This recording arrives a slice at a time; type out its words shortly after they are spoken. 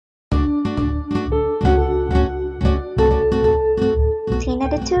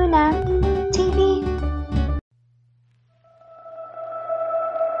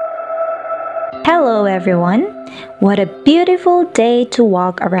Hello everyone! What a beautiful day to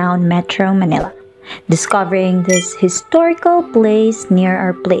walk around Metro Manila, discovering this historical place near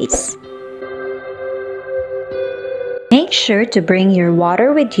our place. Make sure to bring your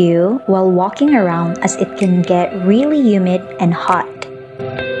water with you while walking around as it can get really humid and hot.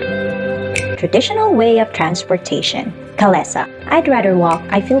 Traditional way of transportation, kalesa. I'd rather walk,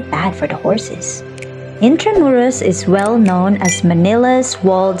 I feel bad for the horses. Intramuros is well known as Manila's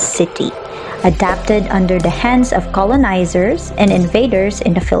walled city, adapted under the hands of colonizers and invaders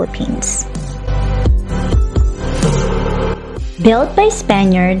in the Philippines. Built by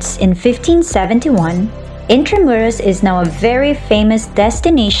Spaniards in 1571, Intramuros is now a very famous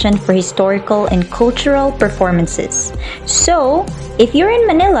destination for historical and cultural performances. So, if you're in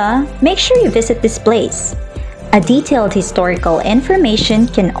Manila, make sure you visit this place. A detailed historical information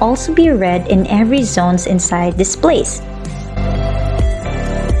can also be read in every zones inside this place.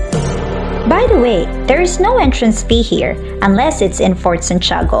 By the way, there is no entrance fee here unless it's in Fort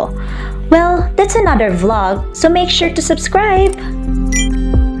Santiago. Well, that's another vlog, so make sure to subscribe!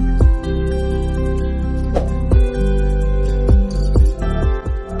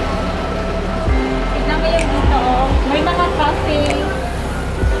 Tignan mo yung dito, oh. May mga cafe.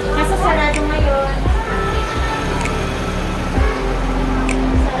 Nasa sarado ngayon.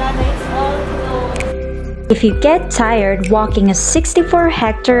 Sarado, it's all closed. If you get tired walking a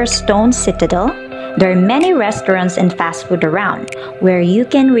 64-hectare stone citadel, there are many restaurants and fast food around where you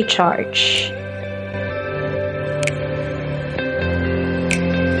can recharge.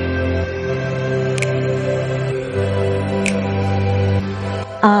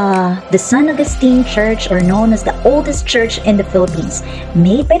 The San Agustin Church, or known as the oldest church in the Philippines,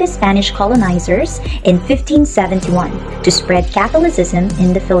 made by the Spanish colonizers in 1571 to spread Catholicism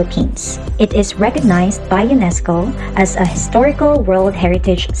in the Philippines. It is recognized by UNESCO as a historical World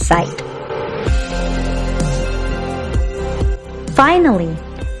Heritage Site. Finally,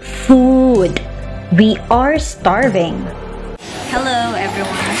 food! We are starving! Hello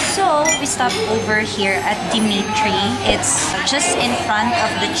everyone. So we stopped over here at Dimitri. It's just in front of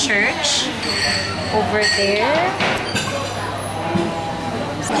the church over there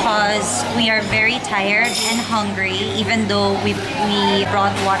because we are very tired and hungry even though we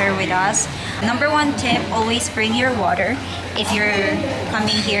brought water with us. Number one tip, always bring your water if you're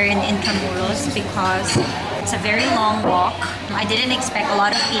coming here in Intramuros because it's a very long walk. I didn't expect a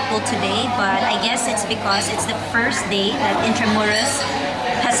lot of people today, but I guess it's because it's the first day that Intramuros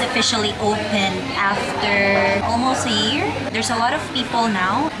has officially opened after almost a year. There's a lot of people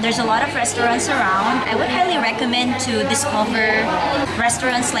now. There's a lot of restaurants around. I would highly recommend to discover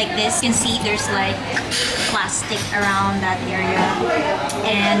restaurants like this. You can see there's like plastic around that area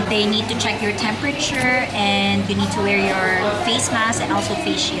and they need to check your temperature and you need to wear your face mask and also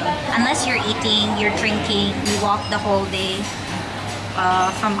face shield. Unless you're eating, you're drinking, we walk the whole day.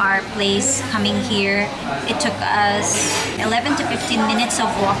 From our place coming here, it took us 11 to 15 minutes of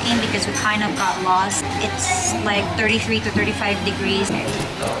walking because we kind of got lost. It's like 33 to 35 degrees.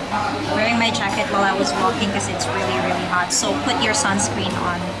 Wearing my jacket while I was walking because it's really hot, so put your sunscreen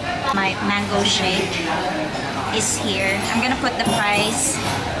on. My mango shake is here. I'm gonna put the price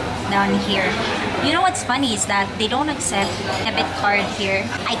down here. You know what's funny is that they don't accept debit card here.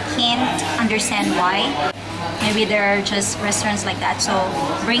 I can't understand why. Maybe there are just restaurants like that, so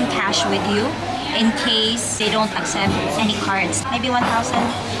bring cash with you in case they don't accept any cards. Maybe 1,000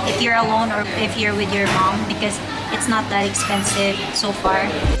 if you're alone or if you're with your mom because it's not that expensive so far.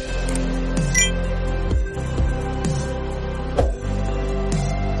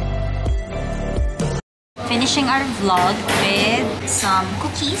 Finishing our vlog with some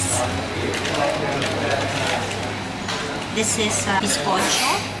cookies. This is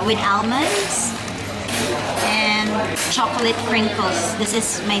bizcocho with almonds and chocolate crinkles. This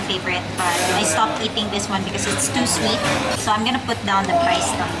is my favorite, but I stopped eating this one because it's too sweet. So I'm gonna put down the price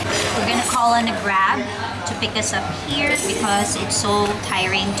now. We're gonna call on a Grab to pick us up here because it's so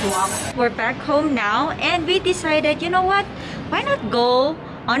tiring to walk. We're back home now and we decided, you know what? Why not go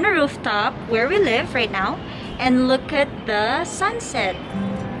on a rooftop where we live right now and look at the sunset.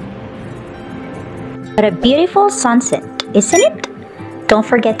 What a beautiful sunset, isn't it? Don't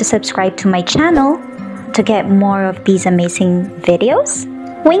forget to subscribe to my channel to get more of these amazing videos.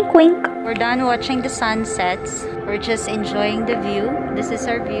 Wink wink! We're done watching the sunsets. We're just enjoying the view. This is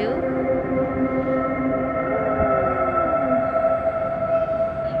our view.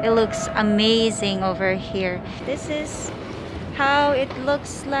 It looks amazing over here. This is how it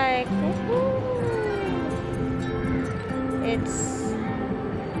looks like. It's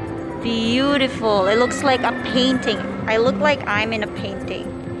beautiful. It looks like a painting. I look like I'm in a painting.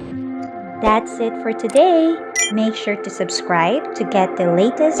 That's it for today. Make sure to subscribe to get the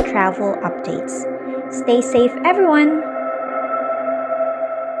latest travel updates. Stay safe, everyone!